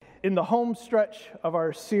in the home stretch of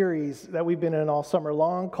our series that we've been in all summer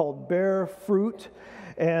long called Bear Fruit.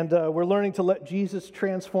 And we're learning to let Jesus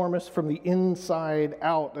transform us from the inside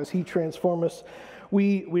out. As he transforms us,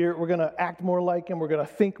 we're going to act more like him. We're going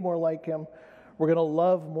to think more like him. We're going to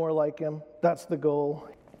love more like him. That's the goal.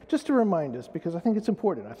 Just to remind us, because I think it's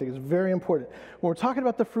important. I think it's very important. When we're talking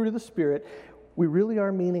about the fruit of the Spirit, we really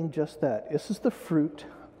are meaning just that. This is the fruit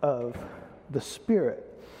of the Spirit.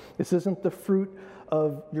 This isn't the fruit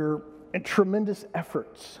of your tremendous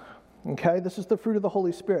efforts. Okay, this is the fruit of the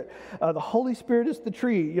Holy Spirit. The Holy Spirit is the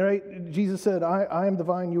tree. Right? Jesus said, I am the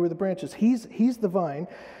vine, you are the branches. He's the vine.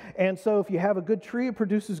 And so if you have a good tree, it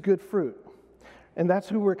produces good fruit. And that's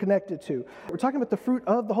who we're connected to. We're talking about the fruit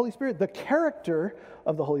of the Holy Spirit, the character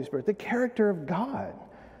of the Holy Spirit, the character of God.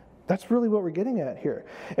 That's really what we're getting at here.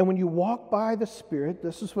 And when you walk by the Spirit,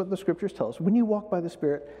 this is what the Scriptures tell us. When you walk by the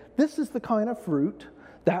Spirit, this is the kind of fruit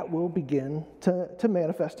that will begin to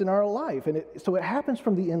manifest in our life. And so it happens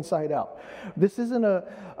from the inside out. This isn't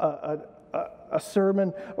a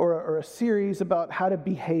sermon or a series about how to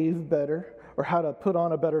behave better or how to put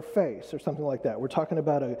on a better face or something like that. We're talking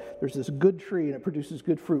about there's this good tree and it produces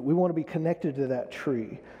good fruit. We want to be connected to that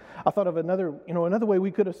tree. I thought of another way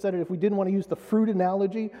we could have said it if we didn't want to use the fruit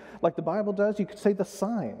analogy like the Bible does. You could say the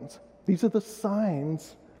signs. These are the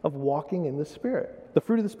signs of walking in the Spirit. The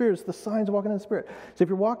fruit of the Spirit is the signs of walking in the Spirit. So if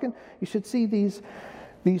you're walking, you should see these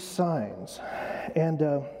signs. And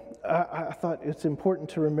I thought it's important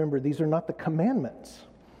to remember these are not the commandments.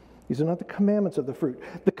 These are not the commandments of the fruit.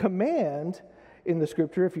 The command in the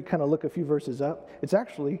Scripture, if you kind of look a few verses up, it's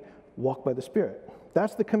actually walk by the Spirit.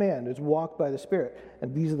 That's the command, is walk by the Spirit.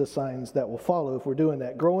 And these are the signs that will follow if we're doing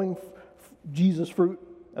that. Growing Jesus fruit,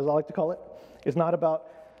 as I like to call it, is not about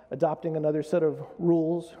adopting another set of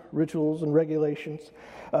rules, rituals, and regulations.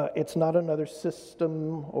 It's not another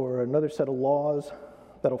system or another set of laws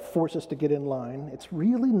that'll force us to get in line. It's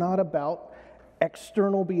really not about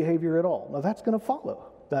external behavior at all. Now, that's going to follow.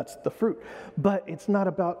 That's the fruit. But it's not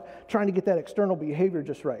about trying to get that external behavior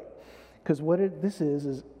just right. Because what this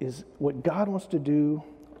is what God wants to do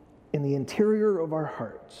in the interior of our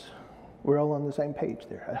hearts. We're all on the same page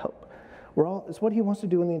there, I hope. It's what he wants to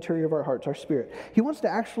do in the interior of our hearts, our spirit. He wants to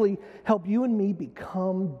actually help you and me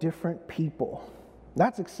become different people.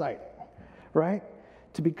 That's exciting, right?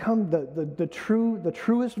 To become the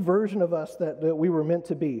truest version of us that we were meant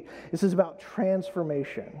to be. This is about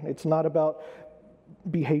transformation. It's not about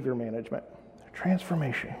behavior management.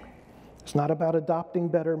 Transformation. It's not about adopting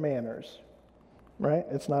better manners, right?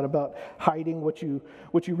 It's not about hiding what you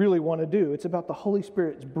really want to do. It's about the Holy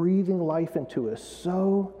Spirit's breathing life into us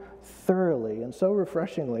so thoroughly and so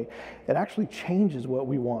refreshingly. It actually changes what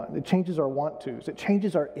we want. It changes our want-tos. It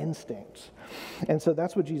changes our instincts. And so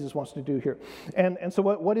that's what Jesus wants to do here. And so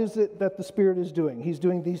what is it that the Spirit is doing? He's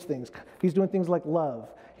doing these things. He's doing things like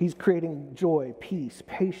love. He's creating joy, peace,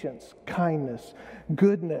 patience, kindness,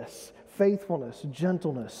 goodness, faithfulness,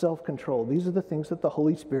 gentleness, self-control. These are the things that the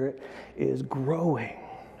Holy Spirit is growing.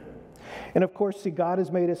 And of course, see, God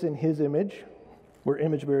has made us in his image. We're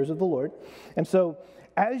image bearers of the Lord. And so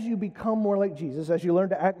as you become more like Jesus, as you learn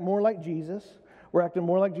to act more like Jesus, we're acting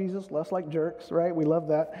more like Jesus, less like jerks, right? We love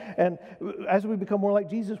that. And as we become more like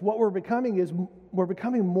Jesus, what we're becoming is we're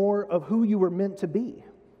becoming more of who you were meant to be.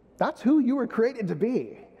 That's who you were created to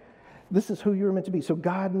be. This is who you were meant to be. So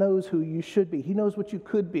God knows who you should be. He knows what you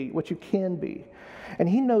could be, what you can be. And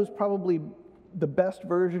he knows probably the best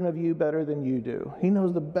version of you better than you do. He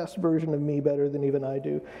knows the best version of me better than even I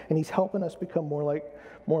do. And he's helping us become more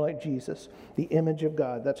like Jesus, the image of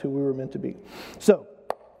God. That's who we were meant to be. So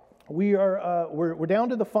we're down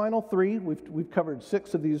to the final three. We've covered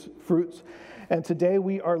 6 of these fruits. And today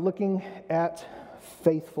we are looking at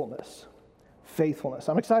faithfulness. Faithfulness.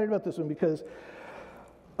 I'm excited about this one because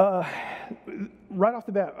right off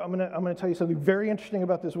the bat, I'm gonna tell you something very interesting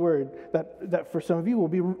about this word that for some of you will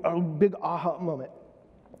be a big aha moment.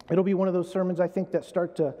 It'll be one of those sermons I think that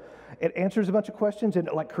it answers a bunch of questions and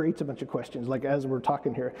it creates a bunch of questions as we're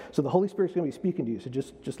talking here. So the Holy Spirit's going to be speaking to you. So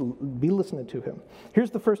just be listening to him. Here's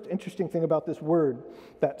the first interesting thing about this word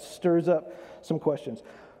that stirs up some questions.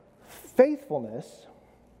 Faithfulness,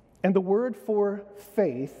 and the word for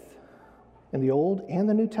faith in the Old and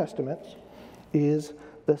the New Testaments is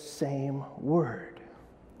the same word.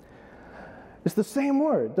 It's the same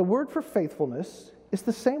word. The word for faithfulness is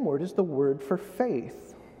the same word as the word for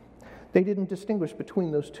faith. They didn't distinguish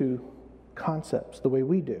between those two concepts the way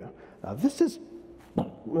we do. Now, this is,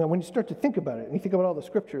 when you start to think about it, and you think about all the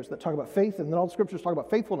scriptures that talk about faith, and then all the scriptures talk about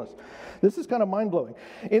faithfulness, this is kind of mind-blowing.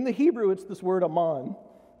 In the Hebrew, it's this word aman,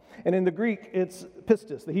 and in the Greek, it's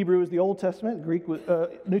pistis. The Hebrew is the Old Testament.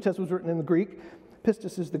 The New Testament was written in the Greek.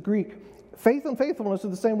 Pistis is the Greek. Faith and faithfulness are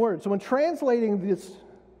the same word. So when translating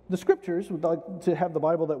the scriptures, we'd like to have the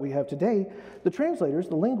Bible that we have today, the translators,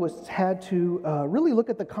 the linguists, had to really look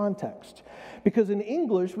at the context. Because in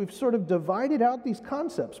English, we've sort of divided out these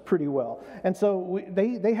concepts pretty well. And so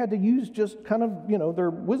they had to use just kind of, their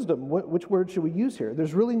wisdom. Which word should we use here?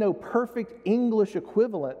 There's really no perfect English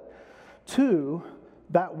equivalent to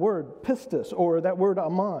that word pistis or that word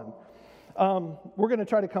aman. We're going to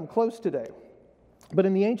try to come close today. But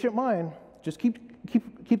in the ancient mind, just keep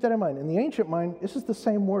that in mind. In the ancient mind, this is the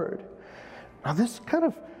same word. Now, this kind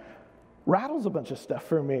of rattles a bunch of stuff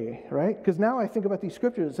for me, right? Because now I think about these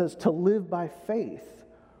scriptures, it says to live by faith.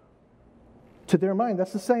 To their mind,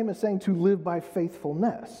 that's the same as saying to live by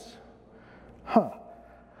faithfulness.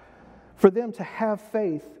 For them to have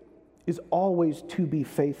faith is always to be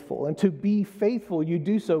faithful. And to be faithful, you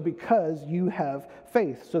do so because you have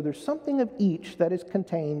faith. So there's something of each that is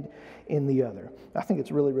contained in the other. I think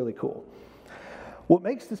it's really, really cool. What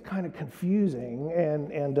makes this kind of confusing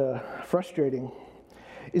and frustrating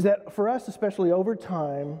is that for us, especially over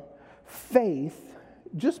time, faith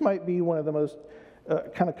just might be one of the most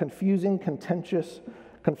kind of confusing, contentious,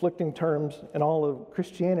 conflicting terms in all of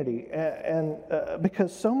Christianity. And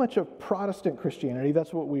because so much of Protestant Christianity,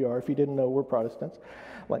 that's what we are, if you didn't know, we're Protestants,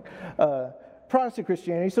 Protestant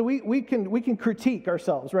Christianity, so we can critique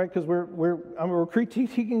ourselves, right? Because we're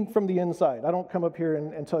critiquing from the inside. I don't come up here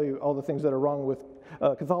and tell you all the things that are wrong with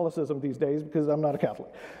Catholicism these days because I'm not a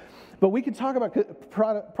Catholic. But we can talk about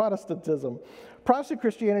Protestantism. Protestant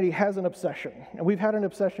Christianity has an obsession, and we've had an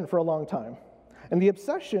obsession for a long time. And the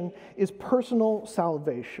obsession is personal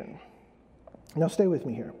salvation. Now stay with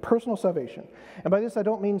me here. Personal salvation. And by this I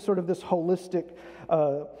don't mean sort of this holistic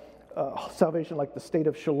salvation like the state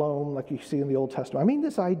of shalom like you see in the Old Testament. I mean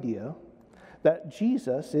this idea that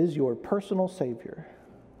Jesus is your personal Savior.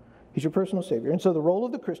 He's your personal Savior. And so the role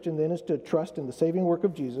of the Christian then is to trust in the saving work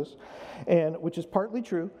of Jesus, and which is partly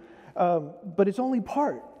true, but it's only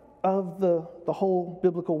part of the whole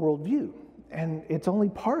biblical worldview. And it's only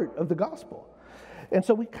part of the gospel. And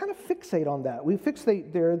so we kind of fixate on that. We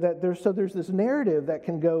fixate there that there's this narrative that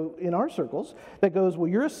can go in our circles that goes, well,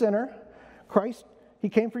 you're a sinner. Christ, he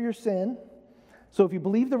came for your sin. So if you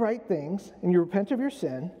believe the right things and you repent of your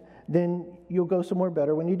sin, then you'll go somewhere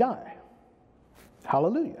better when you die.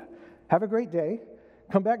 Hallelujah. Have a great day.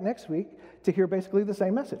 Come back next week to hear basically the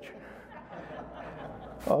same message.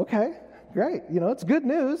 Okay, great. It's good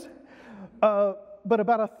news. But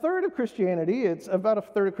about a third of Christianity, it's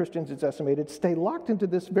estimated, stay locked into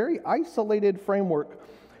this very isolated framework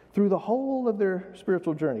through the whole of their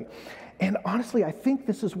spiritual journey. And honestly, I think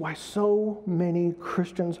this is why so many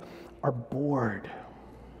Christians are bored.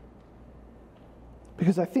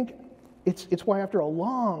 Because I think it's why after a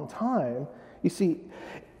long time,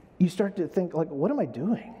 you start to think, like, what am I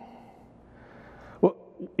doing? Well,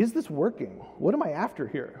 is this working? What am I after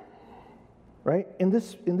here? Right? In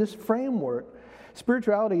this framework,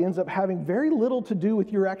 spirituality ends up having very little to do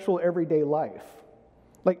with your actual everyday life.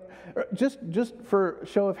 Like, just for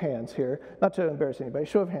show of hands here, not to embarrass anybody,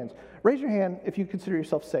 show of hands. Raise your hand if you consider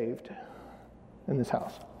yourself saved in this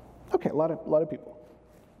house. Okay, a lot of people.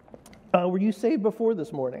 Were you saved before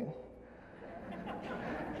this morning?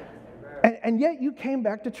 And yet you came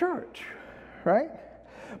back to church, right?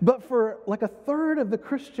 But for like a third of the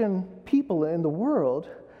Christian people in the world,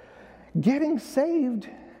 getting saved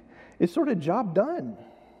is sort of job done.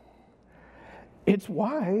 It's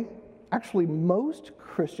why actually most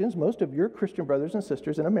Christians, most of your Christian brothers and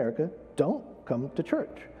sisters in America don't come to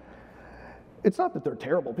church. It's not that they're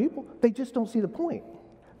terrible people. They just don't see the point.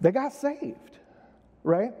 They got saved,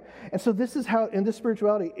 right? And so this is how, in this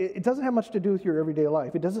spirituality, it doesn't have much to do with your everyday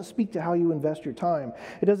life. It doesn't speak to how you invest your time.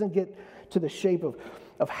 It doesn't get to the shape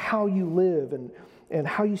of how you live and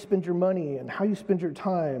how you spend your money and how you spend your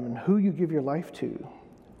time and who you give your life to,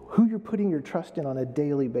 who you're putting your trust in on a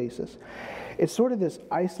daily basis. It's sort of this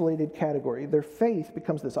isolated category. Their faith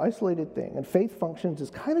becomes this isolated thing, and faith functions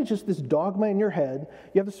as kind of just this dogma in your head.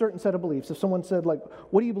 You have a certain set of beliefs. If someone said, like,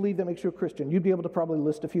 what do you believe that makes you a Christian? You'd be able to probably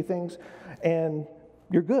list a few things, and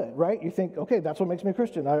you're good, right? You think, okay, that's what makes me a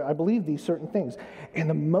Christian. I believe these certain things. And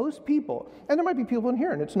the most people, and there might be people in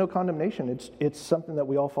here, and it's no condemnation. It's something that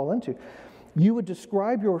we all fall into. You would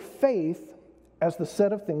describe your faith as the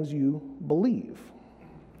set of things you believe,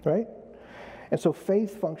 right? And so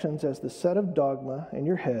faith functions as the set of dogma in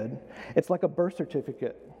your head. It's like a birth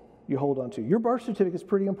certificate you hold on to. Your birth certificate is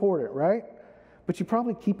pretty important, right? But you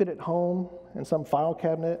probably keep it at home in some file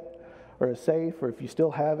cabinet or a safe, or if you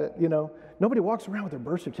still have it, Nobody walks around with their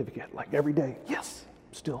birth certificate like every day. Yes,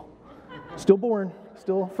 still born,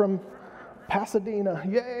 still from Pasadena,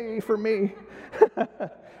 yay for me.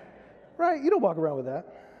 Right? You don't walk around with that.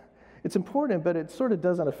 It's important, but it sort of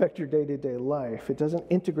doesn't affect your day-to-day life. It doesn't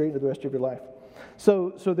integrate into the rest of your life.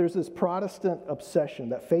 So there's this Protestant obsession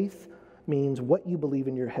that faith means what you believe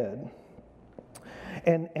in your head.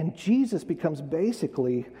 And Jesus becomes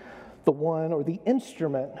basically the one or the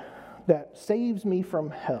instrument that saves me from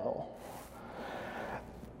hell.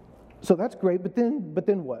 So that's great, but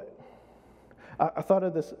then what? I thought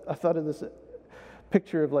of this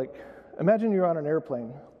picture of, like, imagine you're on an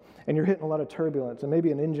airplane and you're hitting a lot of turbulence, and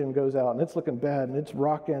maybe an engine goes out and it's looking bad and it's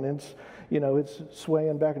rocking and it's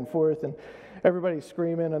swaying back and forth and everybody's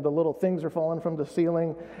screaming and the little things are falling from the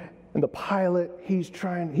ceiling, and the pilot, he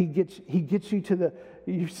gets you to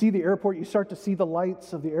you see the airport, you start to see the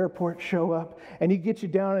lights of the airport show up, and he gets you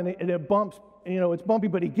down and it bumps, it's bumpy,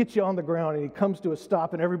 but he gets you on the ground and he comes to a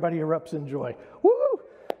stop and everybody erupts in joy. Woo!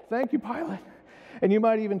 Thank you, pilot. And you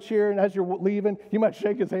might even cheer, and as you're leaving, you might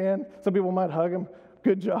shake his hand. Some people might hug him.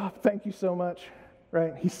 Good job. Thank you so much.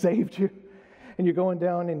 Right? He saved you. And you're going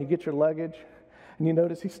down and you get your luggage, and you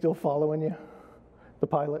notice he's still following you, the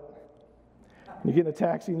pilot. And you get in a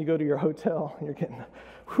taxi and you go to your hotel, and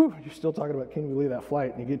you're still talking about, can you believe that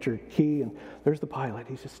flight? And you get your key, and there's the pilot.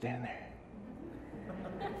 He's just standing there.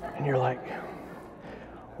 And you're like,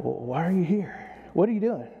 well, why are you here? What are you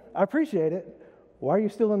doing? I appreciate it. Why are you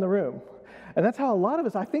still in the room? And that's how a lot of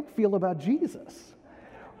us, I think, feel about Jesus.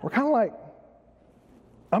 We're kind of like,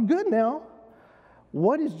 I'm good now.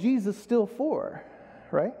 What is Jesus still for?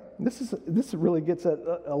 Right? This really gets at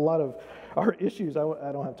a lot of our issues.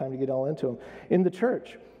 I don't have time to get all into them. In the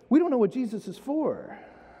church, we don't know what Jesus is for.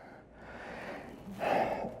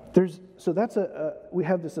 We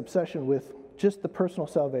have this obsession with just the personal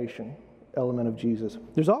salvation element of Jesus.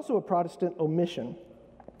 There's also a Protestant omission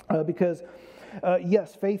because,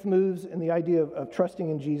 yes, faith moves in the idea of trusting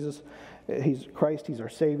in Jesus. He's Christ, he's our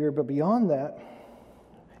Savior. But beyond that,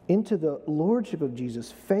 into the lordship of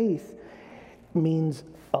Jesus, faith means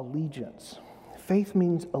allegiance. Faith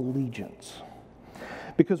means allegiance.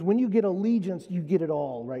 Because when you get allegiance, you get it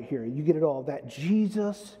all right here. You get it all. That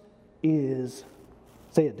Jesus is,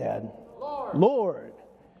 say it, Dad. Lord.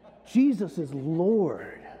 Jesus is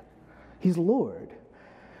Lord. He's Lord.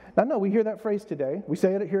 Now, no, we hear that phrase today. We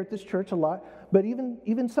say it here at this church a lot. But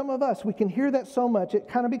even some of us, we can hear that so much, it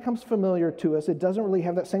kind of becomes familiar to us. It doesn't really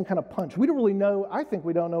have that same kind of punch. We don't really know. I think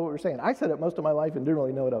we don't know what we're saying. I said it most of my life and didn't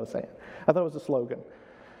really know what I was saying. I thought it was a slogan.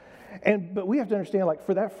 But we have to understand, like,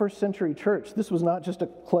 for that first century church, this was not just a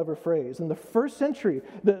clever phrase. In the first century,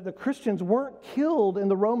 the Christians weren't killed in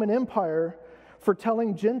the Roman Empire for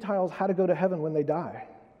telling Gentiles how to go to heaven when they die.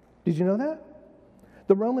 Did you know that?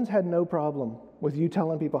 The Romans had no problem with you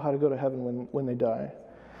telling people how to go to heaven when they die.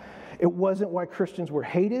 It wasn't why Christians were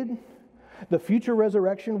hated. The future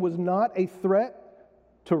resurrection was not a threat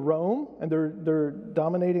to Rome and their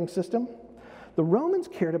dominating system. The Romans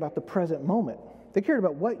cared about the present moment. They cared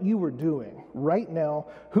about what you were doing right now,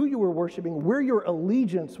 who you were worshiping, where your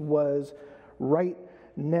allegiance was right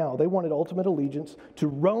now. They wanted ultimate allegiance to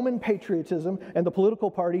Roman patriotism and the political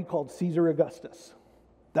party called Caesar Augustus.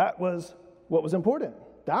 That was what was important.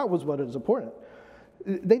 That was what is important.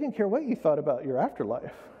 They didn't care what you thought about your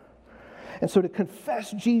afterlife. And so to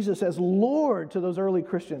confess Jesus as Lord to those early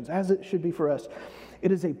Christians, as it should be for us,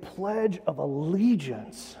 it is a pledge of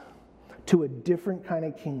allegiance to a different kind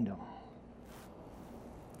of kingdom.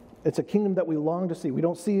 It's a kingdom that we long to see. We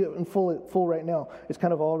don't see it in full right now. It's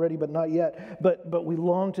kind of already, but not yet. But we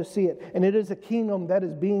long to see it. And it is a kingdom that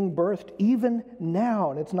is being birthed even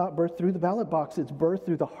now. And it's not birthed through the ballot box. It's birthed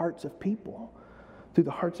through the hearts of people. Through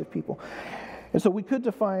the hearts of people. And so we could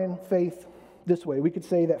define faith this way. We could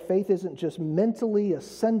say that faith isn't just mentally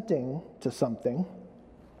assenting to something,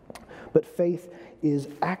 but faith is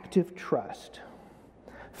active trust.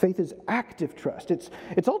 Faith is active trust.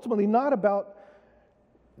 It's ultimately not about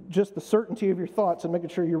just the certainty of your thoughts and making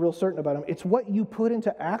sure you're real certain about them. It's what you put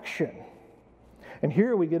into action. And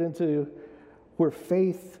here we get into where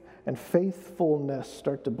faith and faithfulness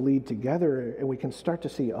start to bleed together, and we can start to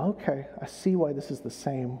see, okay, I see why this is the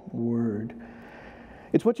same word.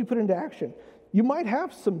 It's what you put into action. You might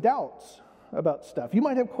have some doubts about stuff. You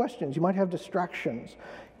might have questions. You might have distractions.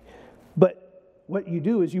 But what you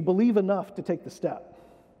do is you believe enough to take the step.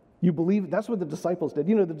 You believe, that's what the disciples did.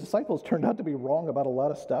 The disciples turned out to be wrong about a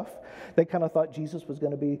lot of stuff. They kind of thought Jesus was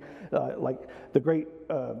going to be like the great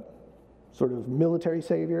sort of military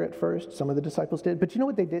savior at first. Some of the disciples did. But you know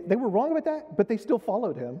what they did? They were wrong about that, but they still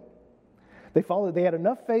followed him. They had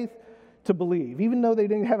enough faith to believe, even though they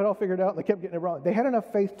didn't have it all figured out and they kept getting it wrong. They had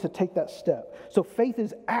enough faith to take that step. So faith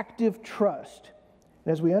is active trust.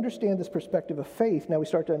 And as we understand this perspective of faith, now we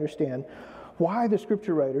start to understand why the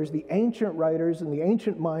scripture writers, the ancient writers and the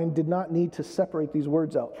ancient mind did not need to separate these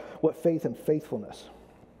words out, what faith and faithfulness.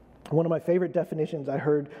 One of my favorite definitions I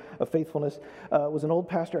heard of faithfulness was an old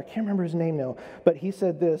pastor. I can't remember his name now, but he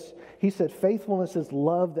said this. He said, faithfulness is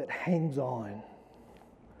love that hangs on.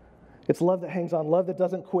 It's love that hangs on, love that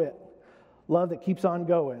doesn't quit, love that keeps on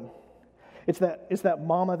going. It's that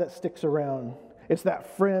mama that sticks around. It's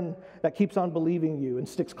that friend that keeps on believing you and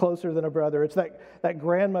sticks closer than a brother. It's that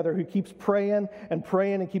grandmother who keeps praying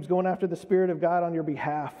and keeps going after the Spirit of God on your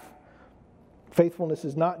behalf. Faithfulness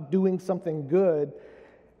is not doing something good.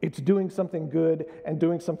 It's doing something good and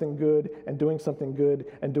doing something good and doing something good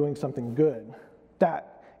and doing something good.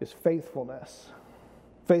 That is faithfulness.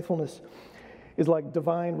 Faithfulness is like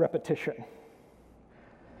divine repetition.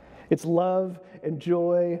 It's love and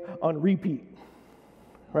joy on repeat,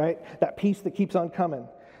 right? That peace that keeps on coming.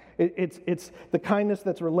 It's the kindness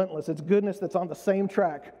that's relentless. It's goodness that's on the same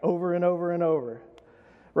track over and over and over.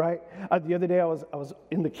 Right? The other day I was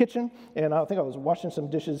in the kitchen, and I think I was washing some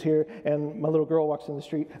dishes here, and my little girl walks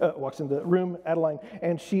in the room, Adeline,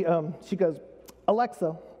 and she goes,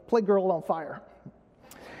 Alexa, play Girl on Fire.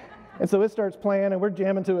 And so it starts playing, and we're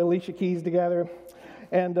jamming to Alicia Keys together,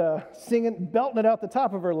 and singing, belting it out the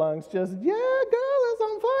top of her lungs, just, yeah, girl is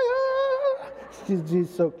on fire. She's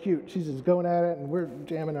so cute. She's just going at it, and we're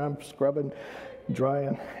jamming, and I'm scrubbing,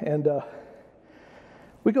 drying, and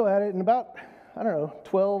we go at it, and about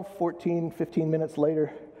 12, 14, 15 minutes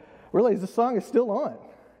later, I realize the song is still on.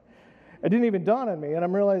 It didn't even dawn on me, and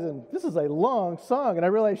I'm realizing this is a long song, and I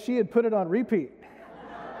realized she had put it on repeat.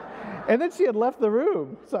 And then she had left the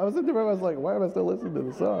room. So I was in the room, I was like, why am I still listening to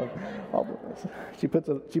the song?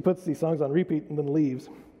 She puts these songs on repeat and then leaves.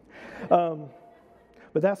 But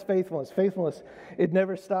that's faithfulness. Faithfulness, it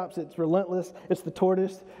never stops. It's relentless. It's the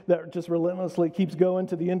tortoise that just relentlessly keeps going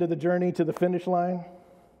to the end of the journey, to the finish line.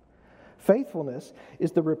 Faithfulness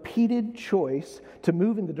is the repeated choice to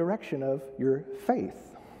move in the direction of your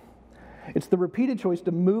faith. It's the repeated choice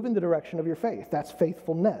to move in the direction of your faith. That's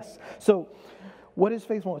faithfulness. So, what is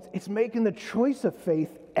faithfulness? It's making the choice of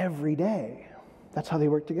faith every day. That's how they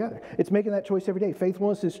work together. It's making that choice every day.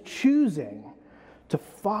 Faithfulness is choosing to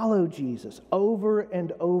follow Jesus over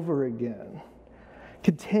and over again,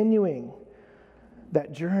 continuing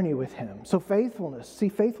that journey with Him. So,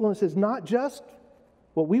 faithfulness is not just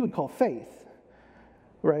what we would call faith,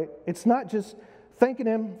 right? It's not just thanking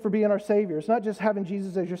Him for being our Savior. It's not just having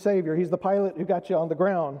Jesus as your Savior. He's the pilot who got you on the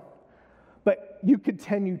ground. But you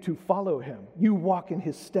continue to follow Him. You walk in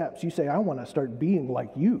His steps. You say, I want to start being like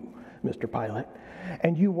you, Mr. Pilot.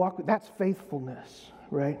 And you walk, that's faithfulness,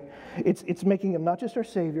 right? It's making Him not just our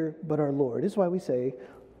Savior, but our Lord. This is why we say,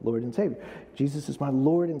 Lord and Savior. Jesus is my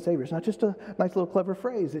Lord and Savior. It's not just a nice little clever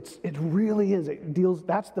phrase. It really is.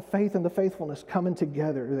 That's the faith and the faithfulness coming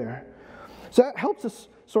together there. So that helps us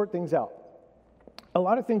sort things out. A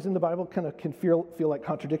lot of things in the Bible can feel like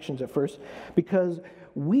contradictions at first because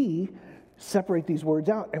we separate these words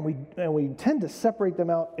out, and we tend to separate them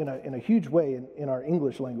out in a huge way in our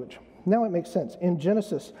English language. Now it makes sense. In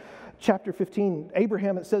Genesis chapter 15,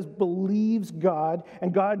 Abraham, it says, believes God,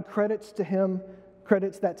 and God credits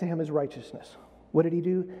that to him as righteousness. What did he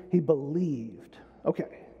do? He believed.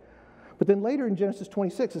 Okay. But then later in Genesis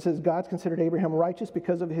 26, it says God's considered Abraham righteous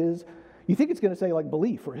because of his, you think it's going to say like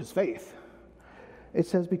belief or his faith. It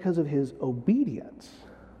says because of his obedience.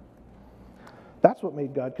 That's what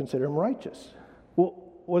made God consider him righteous. Well,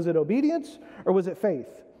 was it obedience or was it faith?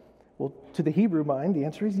 Well, to the Hebrew mind, the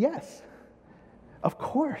answer is yes. Of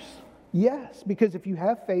course. Yes, because if you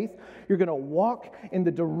have faith, you're going to walk in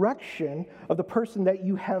the direction of the person that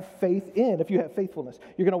you have faith in. If you have faithfulness,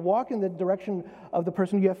 you're going to walk in the direction of the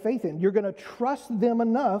person you have faith in. You're going to trust them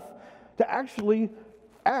enough to actually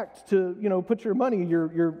act, to put your money,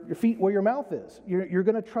 your feet where your mouth is. You're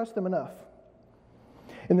going to trust them enough.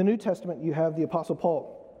 In the New Testament, you have the Apostle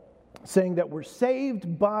Paul saying that we're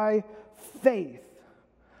saved by faith,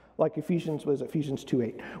 like Ephesians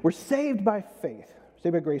 2:8. We're saved by faith.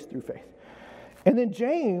 Saved by grace through faith. And then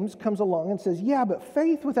James comes along and says, yeah, but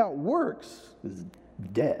faith without works is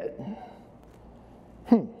dead.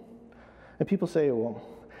 And people say, well,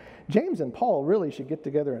 James and Paul really should get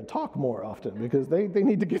together and talk more often because they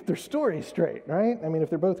need to get their story straight, right? I mean, if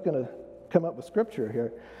they're both going to come up with scripture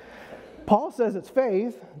here. Paul says it's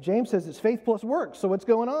faith. James says it's faith plus works. So what's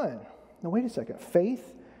going on? Now, wait a second.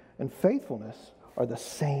 Faith and faithfulness are the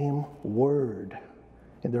same word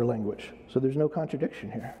in their language. So there's no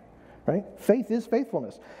contradiction here, right? Faith is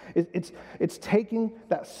faithfulness. It's taking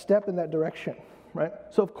that step in that direction, right?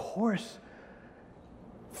 So of course,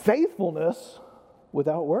 faithfulness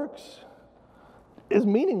without works is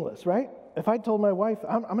meaningless, right? if I told my wife,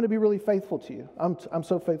 I'm going to be really faithful to you. I'm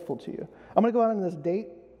so faithful to you. I'm going to go out on this date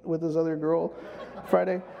with this other girl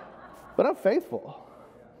Friday, but I'm faithful.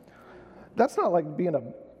 That's not like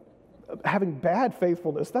having bad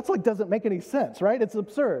faithfulness. That's like doesn't make any sense, right? It's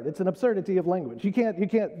absurd. It's an absurdity of language. You can't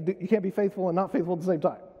be faithful and not faithful at the same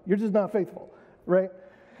time. You're just not faithful, right?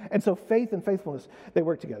 And so faith and faithfulness, they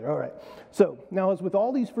work together. All right. So now, as with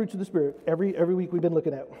all these fruits of the Spirit, every week we've been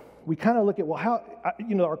looking at, we kind of look at, well, how,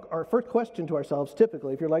 our first question to ourselves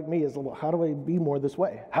typically, if you're like me, is, well, how do I be more this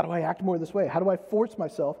way? How do I act more this way? How do I force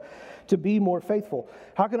myself to be more faithful?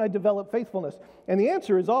 How can I develop faithfulness? And the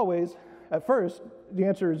answer is always, at first, the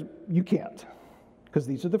answer is you can't, because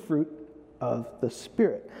these are the fruit of the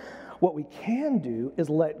Spirit. What we can do is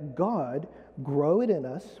let God grow it in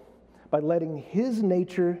us by letting His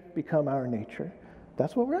nature become our nature.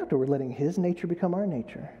 That's what we're after. We're letting His nature become our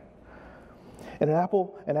nature. And an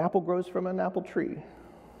apple grows from an apple tree,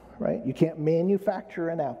 right? You can't manufacture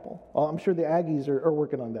an apple. Oh, I'm sure the Aggies are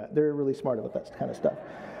working on that. They're really smart about that kind of stuff.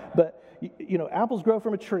 But, apples grow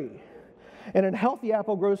from a tree. And a healthy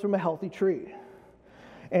apple grows from a healthy tree.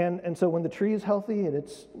 And so when the tree is healthy and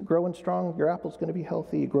it's growing strong, your apple's going to be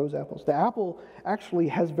healthy. It grows apples. The apple actually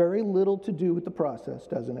has very little to do with the process,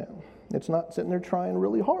 doesn't it? It's not sitting there trying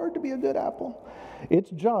really hard to be a good apple. Its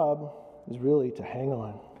job is really to hang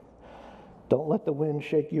on. Don't let the wind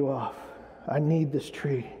shake you off. I need this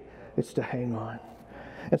tree. It's to hang on.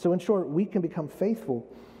 And so in short, we can become faithful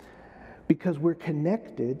because we're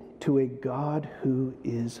connected to a God who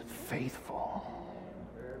is faithful.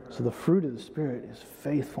 So the fruit of the Spirit is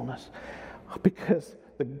faithfulness, because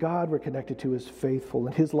the God we're connected to is faithful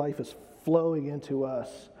and His life is flowing into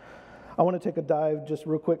us. I want to take a dive just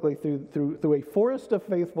real quickly through a forest of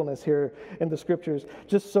faithfulness here in the Scriptures.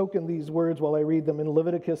 Just soak in these words while I read them. In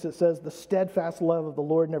Leviticus it says, "The steadfast love of the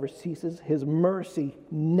Lord never ceases. His mercy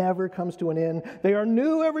never comes to an end. They are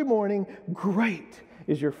new every morning. Great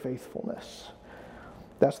is your faithfulness."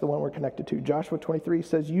 That's the one we're connected to. Joshua 23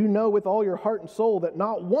 says, "You know with all your heart and soul that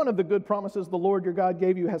not one of the good promises the Lord your God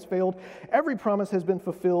gave you has failed. Every promise has been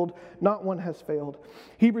fulfilled. Not one has failed."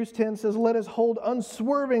 Hebrews 10 says, "Let us hold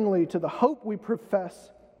unswervingly to the hope we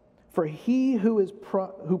profess, for he who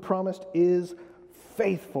promised is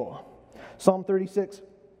faithful." Psalm 36,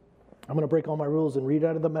 I'm going to break all my rules and read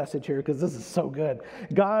out of the Message here because this is so good.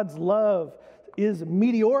 "God's love is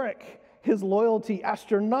meteoric. His loyalty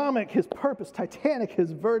astronomic, His purpose titanic,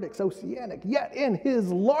 His verdicts oceanic. Yet in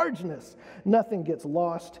His largeness, nothing gets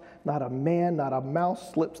lost. Not a man, not a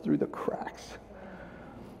mouse slips through the cracks."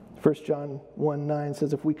 1 John 1:9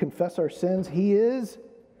 says, "If we confess our sins, He is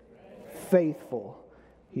faithful.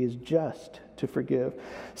 He is just to forgive."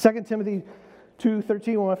 2 Timothy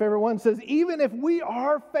 2:13, one of my favorite ones, says, "Even if we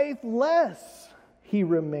are faithless, He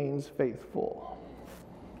remains faithful."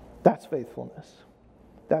 That's faithfulness.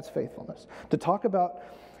 That's faithfulness. To talk about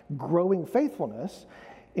growing faithfulness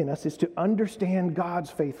in us is to understand God's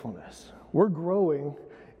faithfulness. We're growing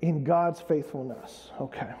in God's faithfulness.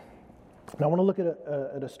 Okay. Now I want to look at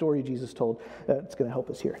a story Jesus told that's going to help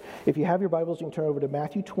us here. If you have your Bibles, you can turn over to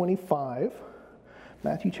Matthew 25.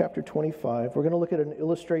 Matthew chapter 25. We're going to look at an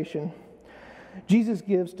illustration Jesus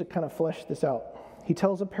gives to kind of flesh this out. He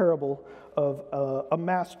tells a parable of a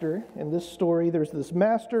master. In this story, there's this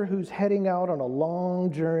master who's heading out on a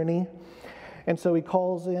long journey. And so he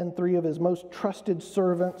calls in 3 of his most trusted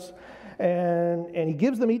servants, and he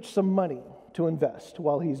gives them each some money to invest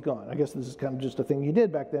while he's gone. I guess this is kind of just a thing you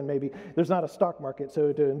did back then. Maybe there's not a stock market,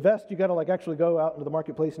 so to invest, you got to actually go out into the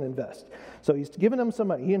marketplace and invest. So he's giving them some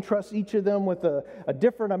money. He entrusts each of them with a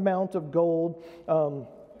different amount of gold.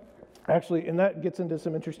 Actually, and that gets into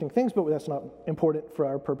some interesting things, but that's not important for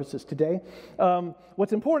our purposes today.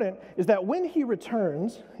 What's important is that when he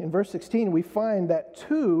returns, in verse 16, we find that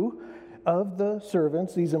 2 of the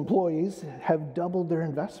servants, these employees, have doubled their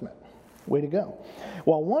investment. Way to go.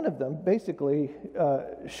 While one of them basically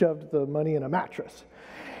shoved the money in a mattress.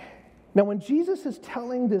 Now, when Jesus is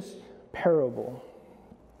telling this parable,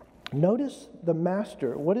 notice the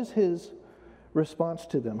master. What is his response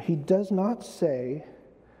to them? He does not say,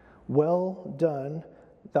 "Well done,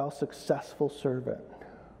 thou successful servant."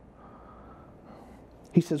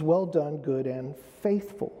 He says, "Well done, good and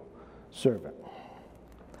faithful servant."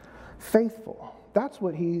 Faithful. That's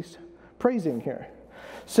what he's praising here.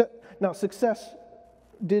 So, now, success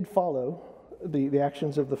did follow the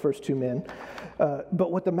actions of the first 2 men.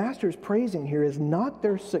 But what the master is praising here is not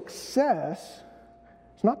their success.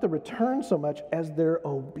 It's not the return so much as their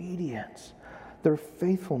obedience, their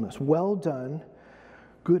faithfulness. Well done,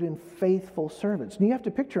 good and faithful servants. And you have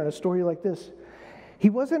to picture in a story like this, he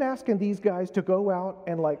wasn't asking these guys to go out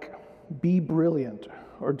and be brilliant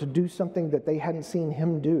or to do something that they hadn't seen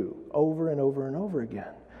him do over and over and over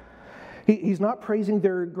again. He's not praising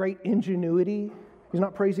their great ingenuity. He's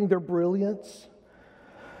not praising their brilliance.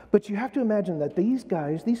 But you have to imagine that these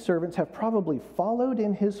guys, these servants, have probably followed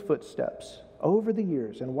in his footsteps over the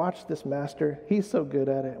years and watched this master. He's so good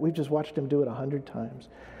at it. We've just watched him do it 100 times.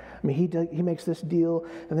 I mean, he makes this deal,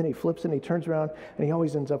 and then he flips it, and he turns around, and he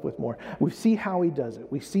always ends up with more. We see how he does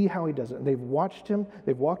it. We see how he does it. And they've watched him.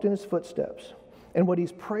 They've walked in his footsteps. And what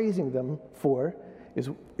he's praising them for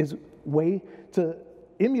is way to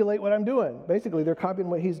emulate what I'm doing. Basically, they're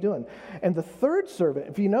copying what he's doing. And the third servant,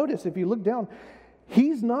 if you notice, if you look down,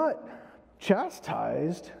 he's not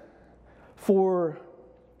chastised for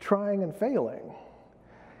trying and failing.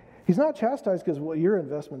 He's not chastised because, well, your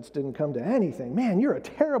investments didn't come to anything. Man, you're a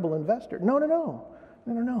terrible investor.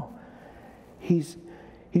 No. He's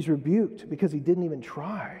rebuked because he didn't even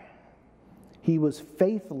try. He was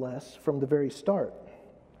faithless from the very start.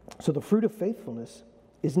 So the fruit of faithfulness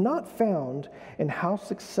is not found in how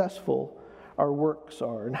successful our works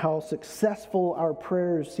are and how successful our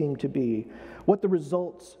prayers seem to be, what the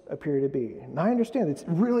results appear to be. And I understand it's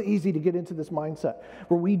really easy to get into this mindset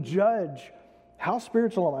where we judge, how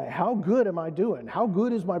spiritual am I? How good am I doing? How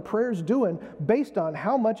good is my prayers doing based on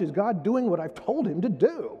how much is God doing what I've told him to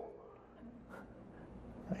do?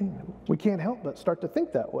 Right? We can't help but start to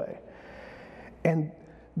think that way. And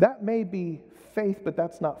that may be faith, but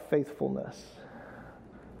that's not faithfulness.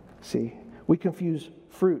 See, we confuse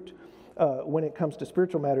fruit when it comes to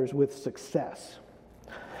spiritual matters with success,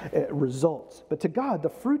 results. But to God, the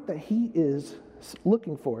fruit that he is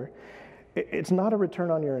looking for, it's not a return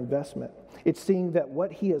on your investment. It's seeing that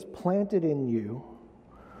what he has planted in you,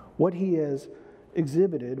 what he has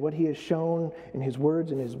exhibited, what he has shown in his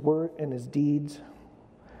words and his deeds,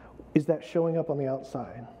 is that showing up on the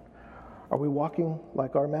outside? Are we walking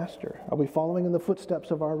like our master? Are we following in the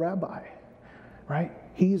footsteps of our rabbi? Right?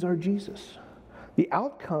 He's our Jesus. The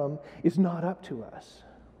outcome is not up to us.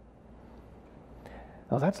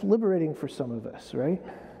 Now that's liberating for some of us, right?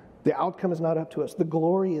 The outcome is not up to us. The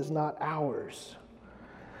glory is not ours.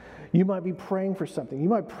 You might be praying for something. You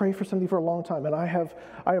might pray for something for a long time. And I have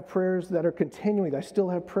prayers that are continuing. I still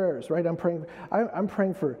have prayers, right? I'm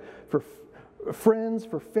praying for friends,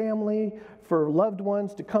 for family, for loved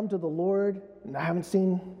ones to come to the Lord. And I haven't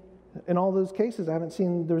seen, in all those cases, I haven't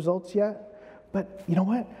seen the results yet. But you know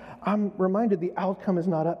what? I'm reminded the outcome is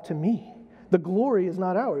not up to me. The glory is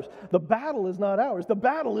not ours. The battle is not ours. The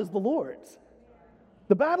battle is the Lord's.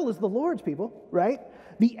 The battle is the Lord's, people, right?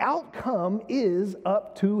 The outcome is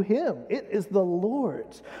up to him. It is the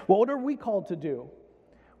Lord's. Well, what are we called to do?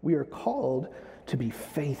 We are called to be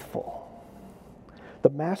faithful. The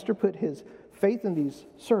master put his faith in these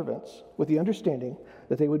servants with the understanding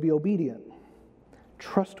that they would be obedient,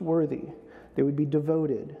 trustworthy, they would be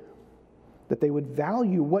devoted, that they would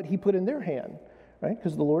value what he put in their hand, right?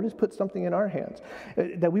 Because the Lord has put something in our hands,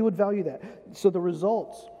 that we would value that. So the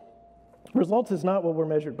results is not what we're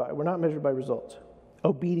measured by. We're not measured by results.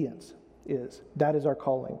 Obedience is. That is our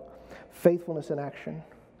calling. Faithfulness in action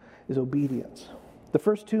is obedience. The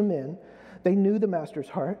first two men, they knew the master's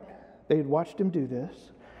heart. They had watched him do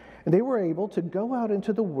this. And they were able to go out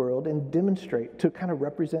into the world and demonstrate, to kind of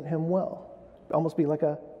represent him well. Almost be like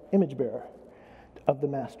a image bearer of the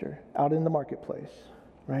master out in the marketplace,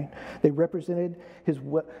 right? They represented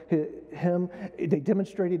him. They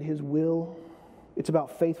demonstrated his will. It's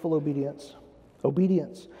about faithful obedience.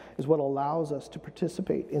 Obedience is what allows us to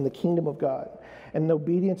participate in the kingdom of God. And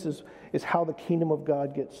obedience is how the kingdom of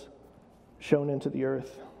God gets shown into the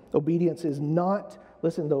earth. Obedience is not,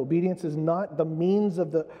 listen, the obedience is not the means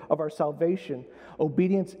of our salvation.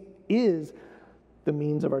 Obedience is the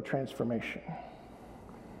means of our transformation.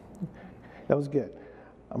 That was good.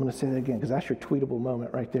 I'm going to say that again because that's your tweetable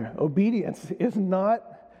moment right there. Obedience is not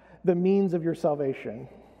the means of your salvation,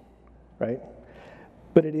 right?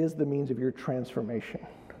 But it is the means of your transformation.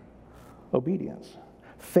 Obedience.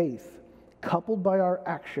 Faith, coupled by our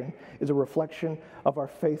action, is a reflection of our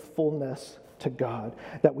faithfulness to God.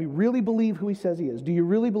 That we really believe who he says he is. Do you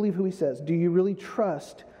really believe who he says? Do you really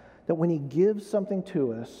trust that when he gives something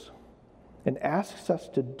to us and asks us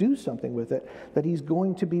to do something with it, that he's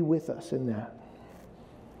going to be with us in that?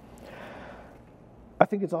 I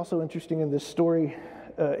think it's also interesting in this story,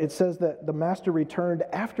 it says that the master returned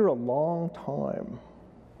after a long time.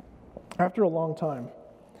 After a long time.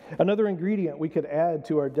 Another ingredient we could add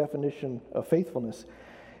to our definition of faithfulness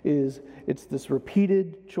is it's this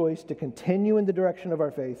repeated choice to continue in the direction of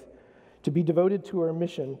our faith, to be devoted to our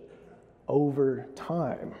mission over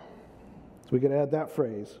time. So we could add that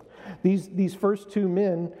phrase. These first two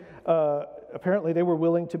men, apparently they were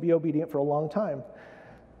willing to be obedient for a long time.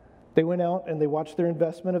 They went out and they watched their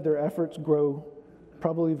investment of their efforts grow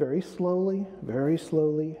probably very slowly,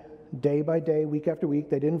 day by day, week after week.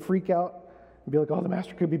 They didn't freak out and be like, oh, the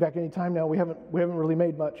master could be back any time now. We haven't really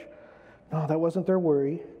made much. No, that wasn't their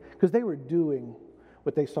worry, because they were doing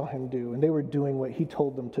what they saw him do, and they were doing what he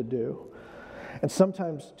told them to do. And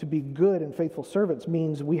sometimes to be good and faithful servants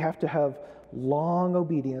means we have to have long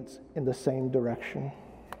obedience in the same direction.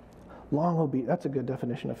 Long obedience, that's a good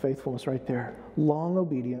definition of faithfulness right there. Long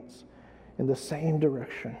obedience in the same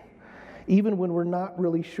direction. Even when we're not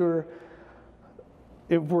really sure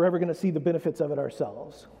if we're ever going to see the benefits of it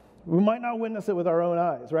ourselves. We might not witness it with our own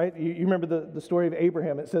eyes, right? You remember the story of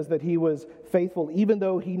Abraham. It says that he was faithful even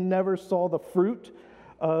though he never saw the fruit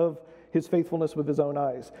of his faithfulness with his own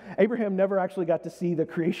eyes. Abraham never actually got to see the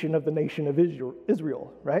creation of the nation of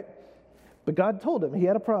Israel, right? But God told him, he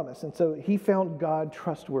had a promise, and so he found God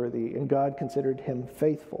trustworthy, and God considered him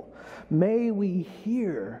faithful. May we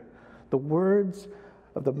hear the words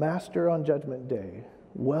of the Master on Judgment Day.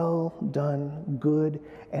 Well done, good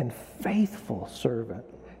and faithful servant.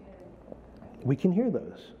 We can hear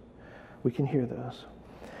those. We can hear those.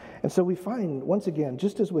 And so we find, once again,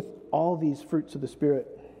 just as with all these fruits of the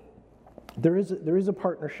Spirit, there is a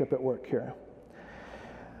partnership at work here.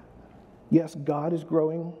 Yes, God is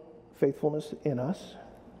growing faithfulness in us.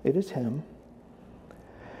 It is him.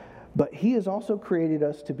 But he has also created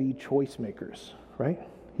us to be choice makers, right?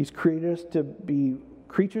 He's created us to be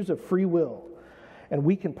creatures of free will. And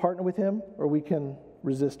we can partner with him or we can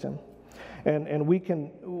resist him. And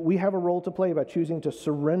we have a role to play by choosing to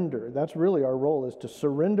surrender. That's really our role, is to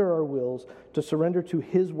surrender our wills, to surrender to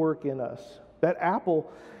his work in us. That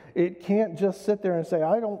apple, it can't just sit there and say,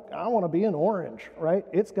 I want to be an orange, right?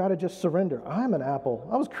 It's got to just surrender. I'm an apple.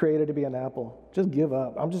 I was created to be an apple. Just give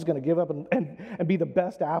up. I'm just going to give up and be the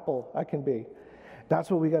best apple I can be. That's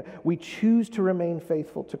what we got. We choose to remain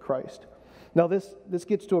faithful to Christ. Now, this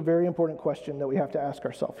gets to a very important question that we have to ask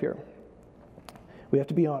ourselves here. We have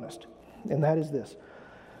to be honest, and that is this.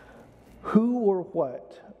 Who or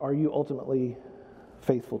what are you ultimately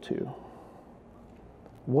faithful to?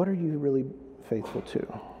 What are you really faithful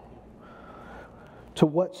to? To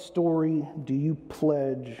what story do you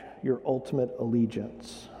pledge your ultimate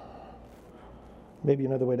allegiance? Maybe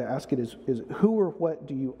another way to ask it is who or what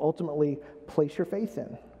do you ultimately place your faith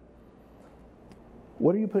in?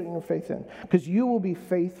 What are you putting your faith in? Because you will be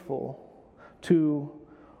faithful to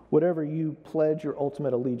whatever you pledge your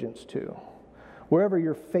ultimate allegiance to. Wherever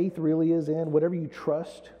your faith really is in, whatever you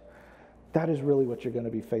trust, that is really what you're going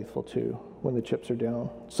to be faithful to when the chips are down.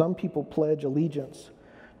 Some people pledge allegiance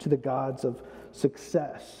to the gods of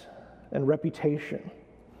success and reputation.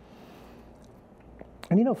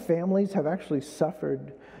 And families have actually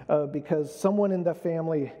suffered because someone in the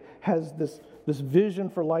family has this vision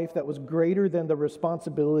for life that was greater than the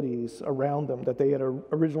responsibilities around them that they had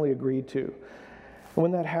originally agreed to. And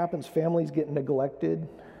when that happens, families get neglected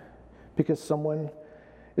because someone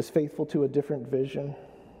is faithful to a different vision.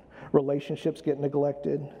 Relationships get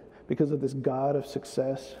neglected because of this God of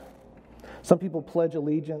success. Some people pledge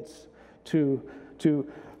allegiance to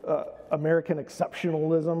American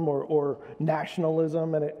exceptionalism or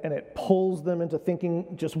nationalism, and it pulls them into thinking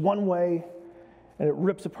just one way, and it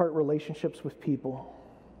rips apart relationships with people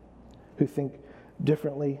who think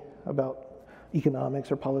differently about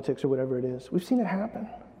economics or politics or whatever it is. We've seen it happen.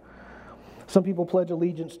 Some people pledge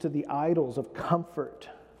allegiance to the idols of comfort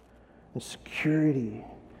and security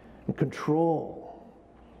and control.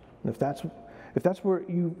 And if that's where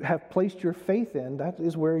you have placed your faith in, that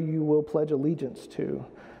is where you will pledge allegiance to.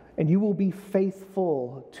 And you will be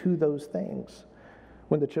faithful to those things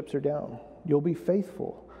when the chips are down. You'll be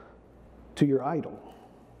faithful to your idol.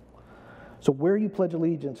 So where you pledge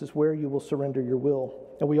allegiance is where you will surrender your will.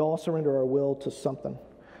 And we all surrender our will to something,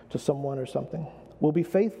 to someone or something. We'll be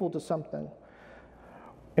faithful to something,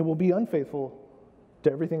 and we'll be unfaithful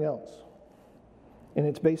to everything else. And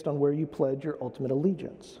it's based on where you pledge your ultimate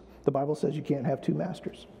allegiance. The Bible says you can't have two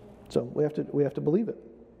masters. So we have to believe it.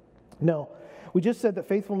 No, we just said that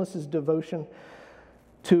faithfulness is devotion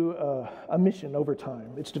to a mission over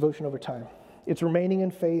time. It's devotion over time. It's remaining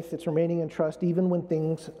in faith. It's remaining in trust, even when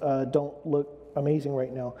things don't look amazing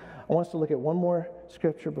right now. I want us to look at one more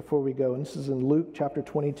scripture before we go, and this is in Luke chapter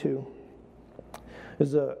 22.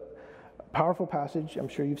 There's a powerful passage. I'm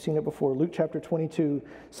sure you've seen it before. Luke chapter 22,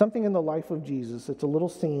 something in the life of Jesus. It's a little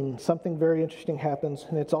scene. Something very interesting happens,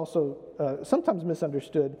 and it's also sometimes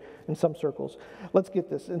misunderstood in some circles. Let's get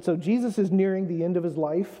this. And so Jesus is nearing the end of his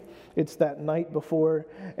life. It's that night before,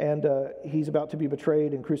 and he's about to be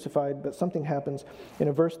betrayed and crucified, but something happens. In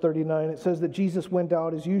verse 39, it says that Jesus went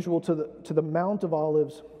out as usual to the Mount of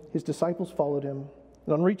Olives. His disciples followed him.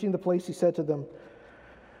 And on reaching the place, he said to them,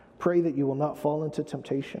 "Pray that you will not fall into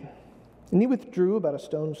temptation." And he withdrew about a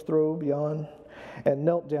stone's throw beyond and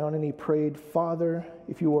knelt down and he prayed, "Father,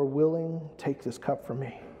 if you are willing, take this cup from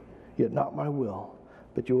me. Yet not my will,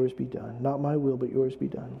 but yours be done. Not my will, but yours be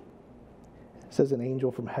done." It says an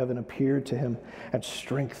angel from heaven appeared to him and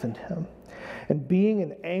strengthened him. And being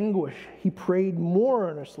in anguish, he prayed more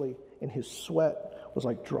earnestly, and his sweat was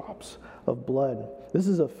like drops of blood. This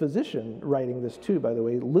is a physician writing this too, by the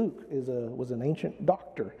way. Luke was an ancient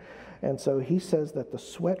doctor. And so he says that the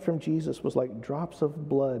sweat from Jesus was like drops of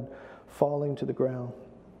blood falling to the ground.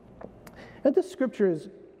 And this scripture has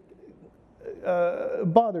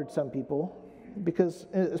bothered some people because,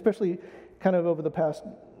 especially kind of over the past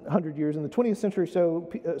 100 years, in the 20th century or so,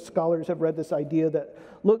 scholars have read this idea that,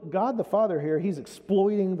 look, God the Father here, he's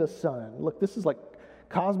exploiting the Son. Look, this is like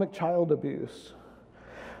cosmic child abuse.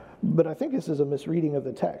 But I think this is a misreading of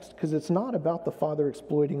the text because it's not about the Father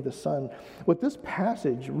exploiting the Son. What this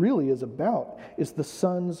passage really is about is the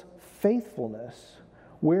Son's faithfulness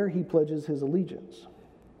where he pledges his allegiance.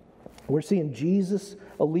 We're seeing Jesus'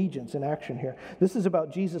 allegiance in action here. This is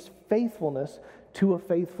about Jesus' faithfulness to a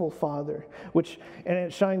faithful Father, and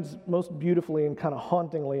it shines most beautifully and kind of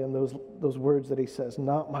hauntingly in those words that he says,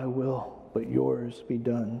 "Not my will, but yours be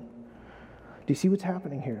done." Do you see what's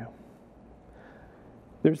happening here?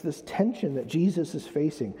 There's this tension that Jesus is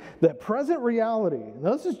facing. The present reality,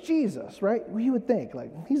 now this is Jesus, right? Well, you would think,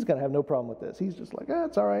 like, he's going to have no problem with this. He's just like,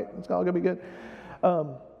 it's all right. It's all going to be good.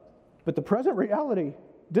 But the present reality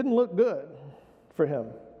didn't look good for him.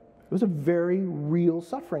 It was a very real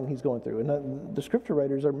suffering he's going through. And the scripture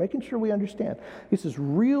writers are making sure we understand. This is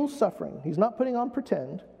real suffering. He's not putting on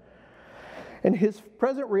pretend. And his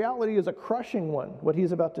present reality is a crushing one, what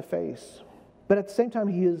he's about to face. But at the same time,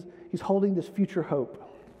 he's holding this future hope.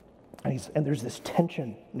 And there's this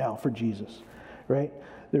tension now for Jesus, right?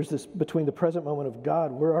 There's this between the present moment of,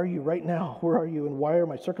 God, where are you right now? Where are you? And why are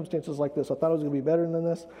my circumstances like this? I thought it was going to be better than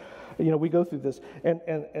this. We go through this. And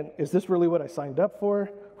is this really what I signed up for?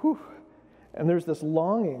 Whew. And there's this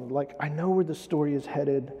longing, like, I know where the story is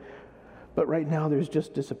headed, but right now there's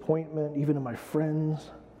just disappointment, even in my friends.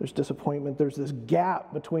 There's disappointment. There's this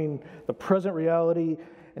gap between the present reality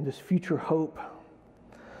and this future hope.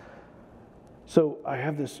 So I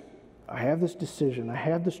have this decision. I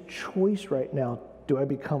have this choice right now. Do I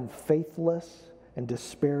become faithless and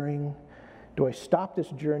despairing? Do I stop this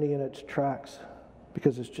journey in its tracks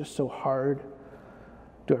because it's just so hard?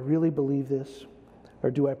 Do I really believe this? Or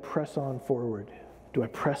do I press on forward? Do I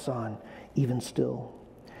press on even still?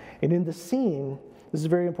 And in the scene, this is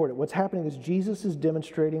very important. What's happening is Jesus is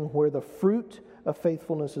demonstrating where the fruit of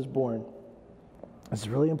faithfulness is born. This is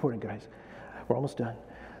really important, guys. We're almost done.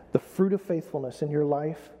 The fruit of faithfulness in your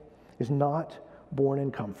life is not born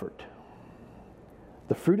in comfort.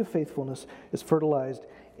 The fruit of faithfulness is fertilized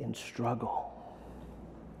in struggle.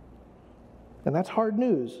 And that's hard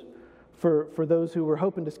news for those who were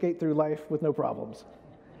hoping to skate through life with no problems.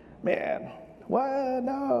 Man, what?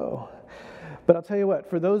 No. But I'll tell you what,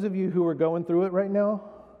 for those of you who are going through it right now,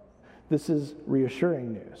 this is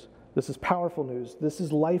reassuring news. This is powerful news. This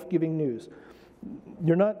is life-giving news.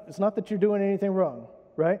 It's not that you're doing anything wrong,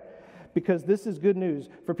 right? Because this is good news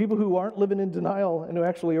for people who aren't living in denial and who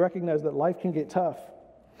actually recognize that life can get tough.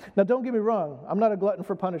 Now, don't get me wrong. I'm not a glutton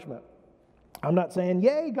for punishment. I'm not saying,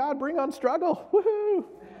 yay, God, bring on struggle. Woohoo!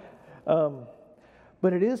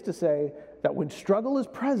 But it is to say that when struggle is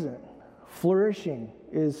present, flourishing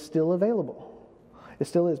is still available. It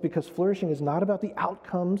still is, because flourishing is not about the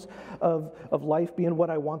outcomes of life being what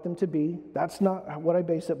I want them to be. That's not what I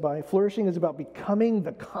base it by. Flourishing is about becoming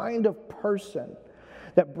the kind of person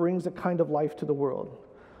that brings a kind of life to the world.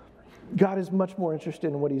 God is much more interested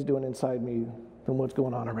in what he's doing inside me than what's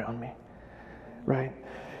going on around me, right?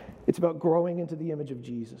 It's about growing into the image of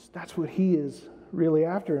Jesus. That's what he is really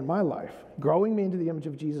after in my life, growing me into the image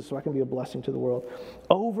of Jesus so I can be a blessing to the world.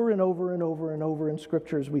 Over and over and over and over in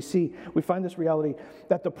scriptures, we find this reality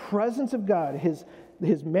that the presence of God, his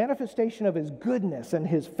manifestation of his goodness and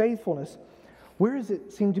his faithfulness, where does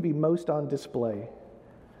it seem to be most on display?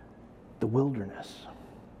 The wilderness.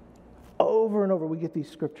 Over and over we get these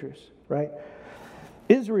scriptures, right?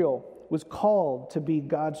 Israel was called to be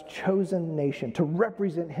God's chosen nation, to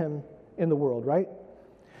represent him in the world, right?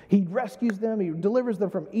 He rescues them. He delivers them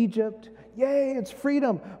from Egypt. Yay, it's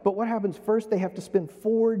freedom. But what happens first? They have to spend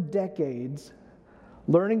 4 decades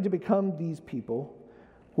learning to become these people.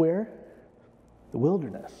 Where? The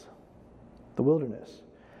wilderness. The wilderness.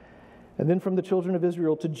 And then from the children of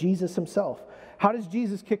Israel to Jesus himself. How does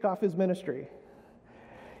Jesus kick off his ministry?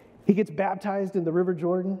 He gets baptized in the River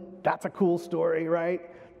Jordan. That's a cool story, right?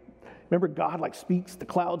 Remember, God like speaks, the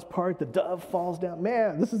clouds part, the dove falls down.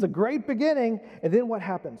 Man, this is a great beginning. And then what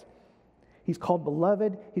happens? He's called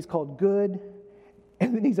beloved, he's called good,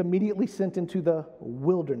 and then he's immediately sent into the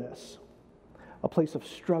wilderness, a place of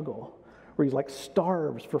struggle, where he's like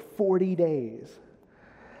starves for 40 days.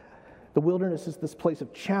 The wilderness is this place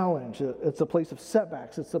of challenge. It's a place of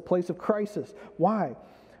setbacks. It's a place of crisis. Why?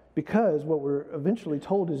 Because what we're eventually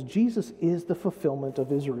told is Jesus is the fulfillment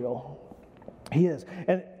of Israel. He is.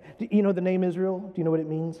 And you know the name Israel? Do you know what it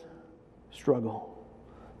means? Struggle.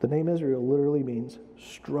 The name Israel literally means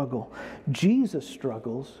struggle. Jesus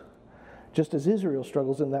struggles just as Israel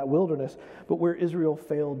struggles in that wilderness, but where Israel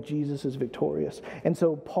failed, Jesus is victorious. And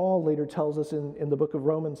so Paul later tells us in the book of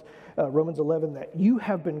Romans, Romans 11, that you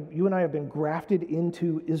and I have been grafted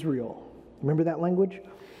into Israel. Remember that language?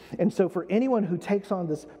 And so for anyone who takes on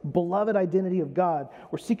this beloved identity of God,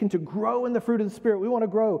 we're seeking to grow in the fruit of the Spirit. We want to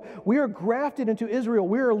grow. We are grafted into Israel.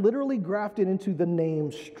 We are literally grafted into the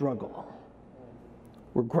name struggle.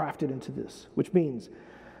 We're grafted into this, which means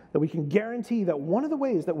that we can guarantee that one of the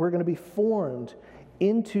ways that we're going to be formed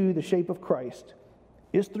into the shape of Christ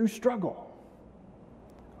is through struggle.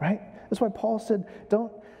 Right? That's why Paul said,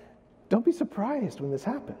 don't be surprised when this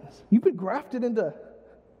happens. You've been grafted into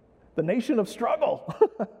the nation of struggle,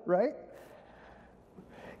 right?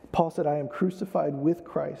 Paul said, I am crucified with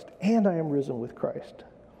Christ and I am risen with Christ.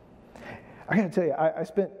 I got to tell you, I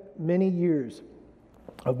spent many years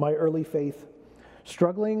of my early faith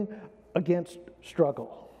struggling against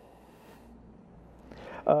struggle.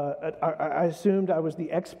 I assumed I was the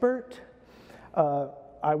expert.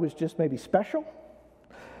 I was just maybe special.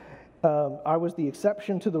 I was the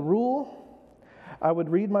exception to the rule. I would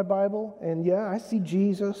read my Bible, and yeah, I see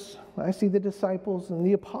Jesus. I see the disciples and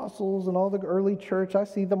the apostles and all the early church. I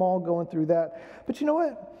see them all going through that. But you know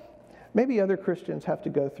what? Maybe other Christians have to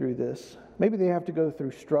go through this. Maybe they have to go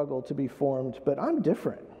through struggle to be formed, but I'm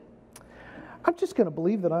different. I'm just going to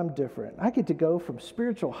believe that I'm different. I get to go from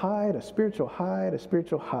spiritual high to spiritual high to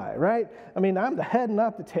spiritual high, right? I mean, I'm the head,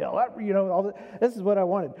 not the tail. This is what I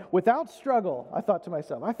wanted. Without struggle, I thought to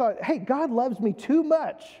myself, hey, God loves me too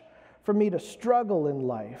much for me to struggle in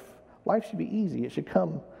life. Life should be easy. It should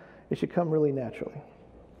come really naturally.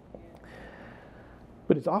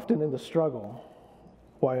 But it's often in the struggle.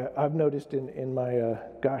 Why I've noticed in my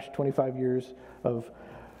 25 years of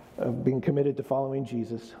being committed to following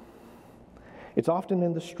Jesus. It's often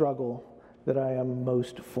in the struggle that I am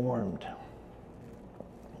most formed.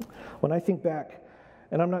 When I think back,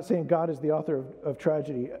 and I'm not saying God is the author of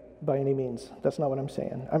tragedy by any means. That's not what I'm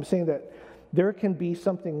saying. I'm saying that there can be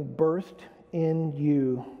something birthed in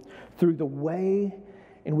you through the way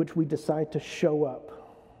in which we decide to show up,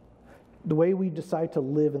 the way we decide to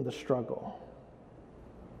live in the struggle.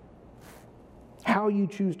 How you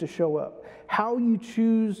choose to show up, how you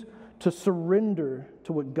choose to surrender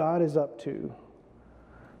to what God is up to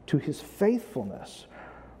his faithfulness,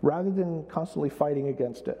 rather than constantly fighting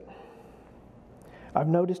against it. I've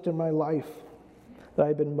noticed in my life that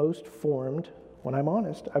I've been most formed, when I'm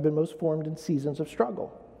honest, I've been most formed in seasons of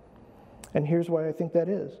struggle. And here's why I think that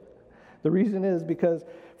is. The reason is because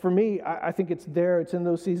for me, I think it's in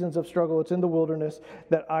those seasons of struggle, it's in the wilderness,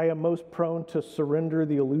 that I am most prone to surrender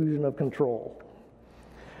the illusion of control.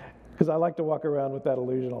 Because I like to walk around with that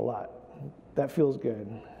illusion a lot. That feels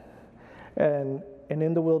good. And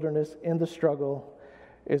in the wilderness, in the struggle,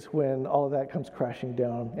 is when all of that comes crashing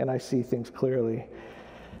down and I see things clearly.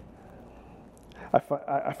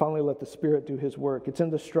 I finally let the Spirit do His work. It's in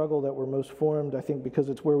the struggle that we're most formed, I think, because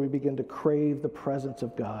it's where we begin to crave the presence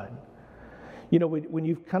of God. You know, when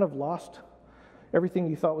you've kind of lost everything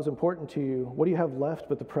you thought was important to you, what do you have left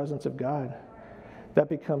but the presence of God? That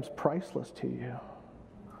becomes priceless to you.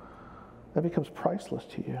 That becomes priceless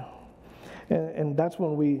to you. And that's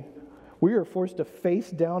when we are forced to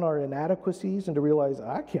face down our inadequacies and to realize,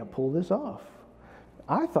 I can't pull this off.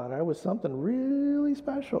 I thought I was something really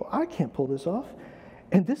special. I can't pull this off.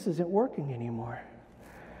 And this isn't working anymore.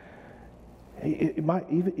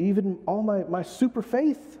 Even all my super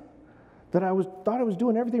faith that thought I was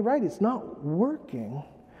doing everything right, it's not working.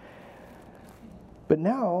 But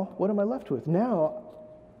now, what am I left with? Now,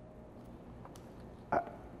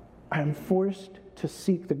 I'm forced to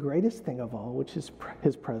seek the greatest thing of all, which is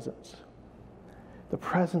His presence. The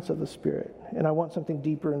presence of the Spirit. And I want something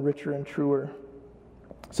deeper and richer and truer.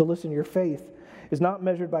 So listen, your faith is not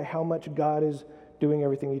measured by how much God is doing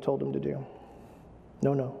everything He told Him to do.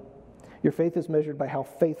 No. Your faith is measured by how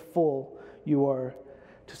faithful you are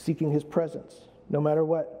to seeking His presence. No matter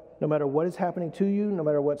what is happening to you, no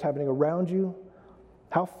matter what's happening around you,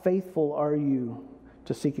 how faithful are you to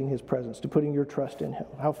to seeking his presence, to putting your trust in him?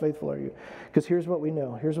 How faithful are you? Because here's what we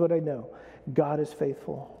know. Here's what I know. God is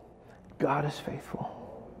faithful. God is faithful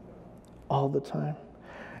all the time.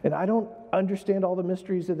 And I don't understand all the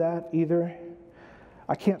mysteries of that either.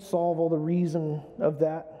 I can't solve all the reason of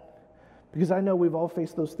that, because I know we've all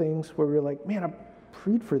faced those things where we're like, man, I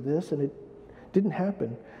prayed for this and it didn't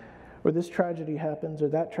happen. Or this tragedy happens, or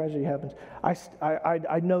that tragedy happens.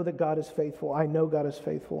 I know that God is faithful. I know God is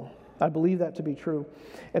faithful. I believe that to be true.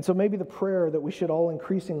 And so maybe the prayer that we should all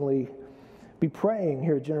increasingly be praying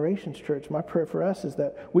here at Generations Church, my prayer for us is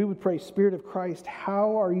that we would pray, Spirit of Christ,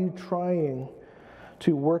 how are you trying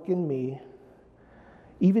to work in me,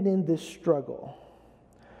 even in this struggle?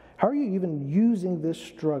 How are you even using this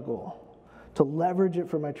struggle to leverage it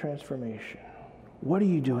for my transformation? What are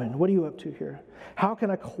you doing? What are you up to here? How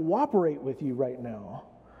can I cooperate with you right now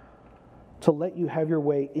to let you have your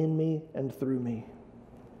way in me and through me?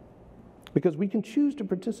 Because we can choose to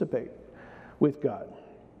participate with God,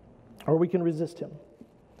 or we can resist him.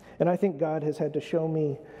 And I think God has had to show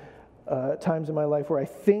me times in my life where I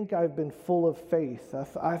think I've been full of faith.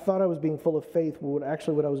 I thought I was being full of faith, but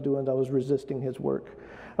actually what I was doing is I was resisting his work.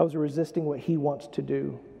 I was resisting what he wants to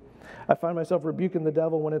do. I find myself rebuking the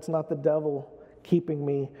devil when it's not the devil keeping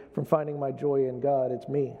me from finding my joy in God. It's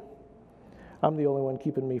me. I'm the only one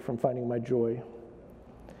keeping me from finding my joy.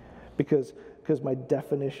 Because my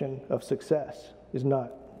definition of success is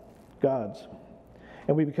not God's.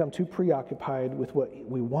 And we become too preoccupied with what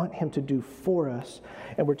we want him to do for us,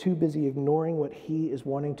 and we're too busy ignoring what he is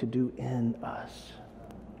wanting to do in us.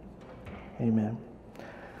 Amen.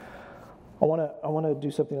 I want to do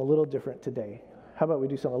something a little different today. How about we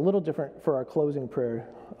do something a little different for our closing prayer?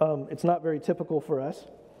 It's not very typical for us,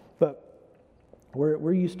 but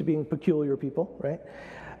we're used to being peculiar people, right?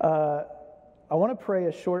 I want to pray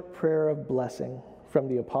a short prayer of blessing from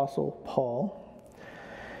the Apostle Paul.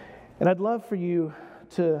 And I'd love for you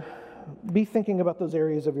to be thinking about those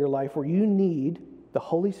areas of your life where you need the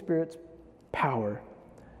Holy Spirit's power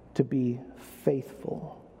to be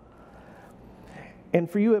faithful. And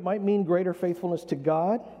for you, it might mean greater faithfulness to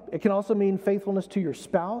God. It can also mean faithfulness to your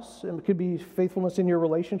spouse. And it could be faithfulness in your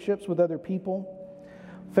relationships with other people.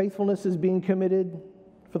 Faithfulness is being committed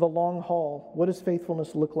for the long haul. What does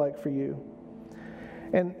faithfulness look like for you?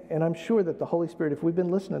 And I'm sure that the Holy Spirit, if we've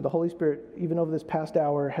been listening, the Holy Spirit, even over this past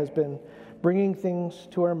hour, has been bringing things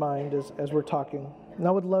to our mind as we're talking. And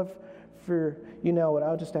I would love for you now,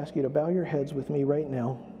 I'll just ask you to bow your heads with me right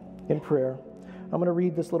now in prayer. I'm going to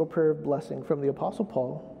read this little prayer of blessing from the Apostle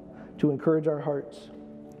Paul to encourage our hearts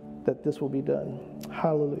that this will be done.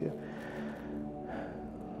 Hallelujah.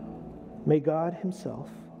 May God himself,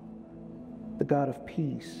 the God of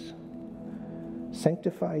peace,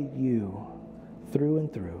 sanctify you through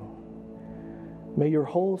and through. May your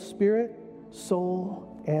whole spirit,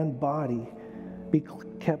 soul, and body be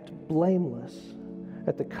kept blameless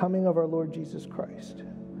at the coming of our Lord Jesus Christ.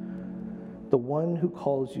 The one who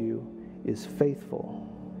calls you is faithful,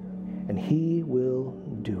 and he will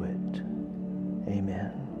do it.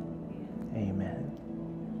 Amen. Amen.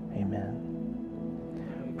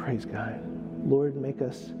 Amen. Praise God. Lord, make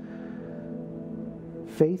us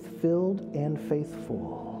faith-filled and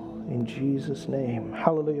faithful. In Jesus' name.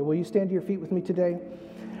 Hallelujah. Will you stand to your feet with me today?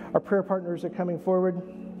 Our prayer partners are coming forward.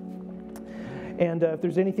 And if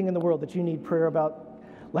there's anything in the world that you need prayer about,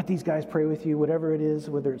 let these guys pray with you, whatever it is,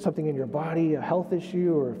 whether it's something in your body, a health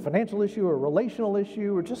issue, or a financial issue, or a relational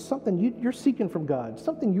issue, or just something you're seeking from God,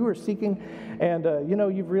 something you are seeking, and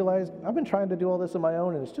you've realized, I've been trying to do all this on my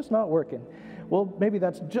own, and it's just not working. Well, maybe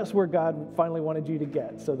that's just where God finally wanted you to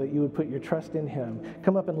get, so that you would put your trust in him.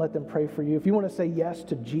 Come up and let them pray for you. If you want to say yes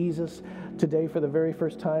to Jesus today for the very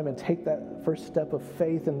first time and take that first step of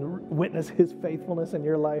faith and witness his faithfulness in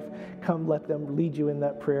your life, come let them lead you in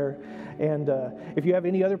that prayer. And if you have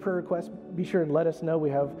any other prayer requests, be sure and let us know. We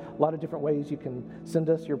have a lot of different ways you can send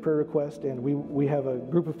us your prayer request, and we have a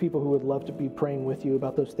group of people who would love to be praying with you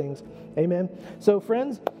about those things. Amen. So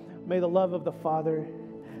friends, may the love of the Father,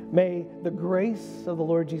 may the grace of the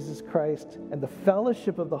Lord Jesus Christ and the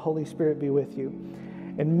fellowship of the Holy Spirit be with you.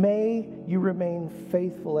 And may you remain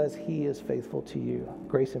faithful as he is faithful to you.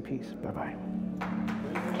 Grace and peace. Bye-bye.